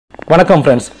வணக்கம்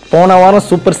ஃப்ரெண்ட்ஸ். போன வாரம்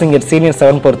சூப்பர் சிங்கர் சீனியர்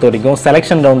 7 பொறுத்த வரைக்கும்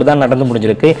செலெக்ஷன் ரவுண்டு தான் நடந்து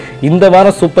முடிஞ்சிருக்கு. இந்த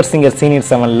வாரம் super singer senior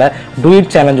 7ல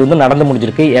duet challenge வந்து நடந்து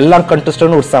முடிஞ்சிருக்கு. எல்லா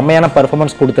கண்டஸ்டன்ட்டும் ஒரு செம்மையான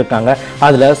பெர்ஃபார்மன்ஸ் கொடுத்துருக்காங்க.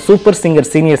 அதில் சூப்பர் சிங்கர்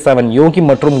சீனியர் 7 யோகி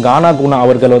மற்றும் கானா குணா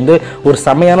அவர்கள் வந்து ஒரு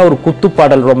செம்மையான ஒரு குத்து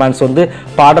பாடல் ரொமான்ஸ் வந்து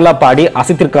பாடலாக பாடி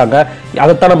அசைத்திருக்காங்க.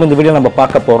 அதைத்தான் நம்ம இந்த வீடியோ நம்ம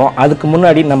பார்க்க போகிறோம். அதுக்கு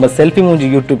முன்னாடி நம்ம செல்ஃபி மூஞ்சி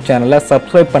யூடியூப் சேனலை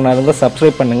சப்ஸ்கிரைப் பண்ணாதவங்க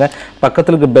சப்ஸ்கிரைப் பண்ணுங்க,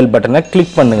 பக்கத்தில் இருக்க பெல் பட்டனை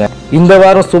கிளிக் பண்ணுங்க. இந்த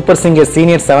வாரம் சூப்பர் சிங்கர்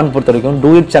சீனியர் 7 பொறுத்த வரைக்கும்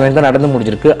டூயிட் சேலஞ்ச் தான் நடந்து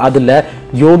முடிஞ்சிருக்கு. அதுல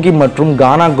யோகி மற்றும்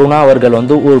கானா குணா அவர்கள்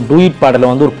வந்து ஒரு டூயிட் பாடலை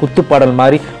வந்து ஒரு குத்து பாடல்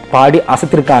மாதிரி பாடி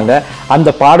அசைத்திருக்காங்க. அந்த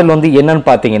பாடல் வந்து என்னன்னு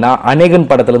பார்த்தீங்கன்னா அநேகன்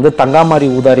படத்துல இருந்து தங்காமாரி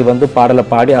ஊதாரி வந்து பாடலை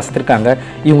பாடி அசைத்திருக்காங்க.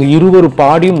 இவங்க இருவரு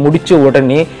பாடியும் முடிச்ச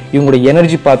உடனே இவங்களுடைய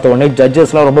எனர்ஜி பார்த்த உடனே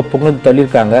ஜட்ஜஸ்லாம் ரொம்ப புகழ்ந்து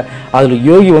தள்ளியிருக்காங்க. அதில்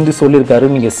யோகி வந்து சொல்லியிருக்காரு,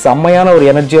 நீங்கள் செம்மையான ஒரு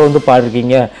எனர்ஜியை வந்து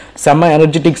பாடிருக்கீங்க, செம்ம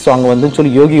எனர்ஜெட்டிக் சாங் வந்து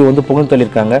சொல்லி யோகி வந்து புகழ்ந்து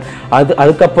தள்ளியிருக்காங்க.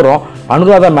 அதுக்கப்புறம்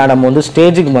அனுராதா மேடம் வந்து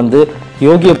ஸ்டேஜுக்கு வந்து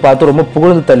யோகியை பார்த்து ரொம்ப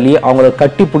புகழ்ந்து தள்ளி அவங்கள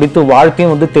கட்டி பிடித்து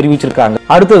வாழ்க்கையும் வந்து தெரிவிச்சிருக்காங்க.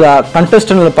 அடுத்ததா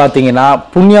கண்டஸ்டன்ட்ல பார்த்தீங்கன்னா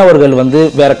புnya அவர்கள் வந்து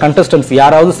வேற கண்டஸ்டன்ட்ஸ்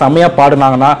யாராவது செம்மையா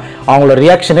பாடினாங்கன்னா அவங்களோட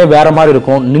ரியாக்ஷனே வேற மாதிரி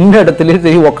இருக்கும். நின்ற இடத்துலயும்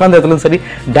சரி உட்காந்த இடத்துலயும் சரி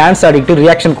டான்ஸ் ஆடிட்டு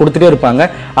ரியாக்ஷன் கொடுத்துட்டே இருப்பாங்க.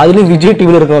 அதுலயும் விஜய்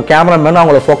டிவியில் இருக்கிற கேமராமேன்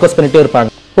அவங்கள ஃபோக்கஸ் பண்ணிட்டே இருப்பாங்க.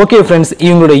 ஓகே ஃப்ரெண்ட்ஸ்,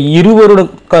 இவங்களோட இருவரோட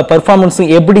பெர்ஃபார்மன்ஸும்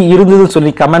எப்படி இருந்ததுன்னு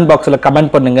சொல்லி கமெண்ட் பாக்ஸில்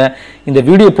கமெண்ட் பண்ணுங்க. இந்த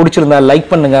வீடியோ பிடிச்சிருந்தா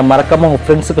லைக் பண்ணுங்க, மறக்காம உங்க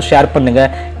ஃப்ரெண்ட்ஸுக்கு ஷேர் பண்ணுங்க.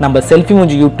 நம்ம செல்ஃபி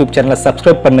மூஞ்சி யூடியூப் சேனலை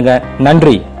சப்ஸ்கிரைப் பண்ணுங்க.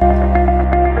 நன்றி.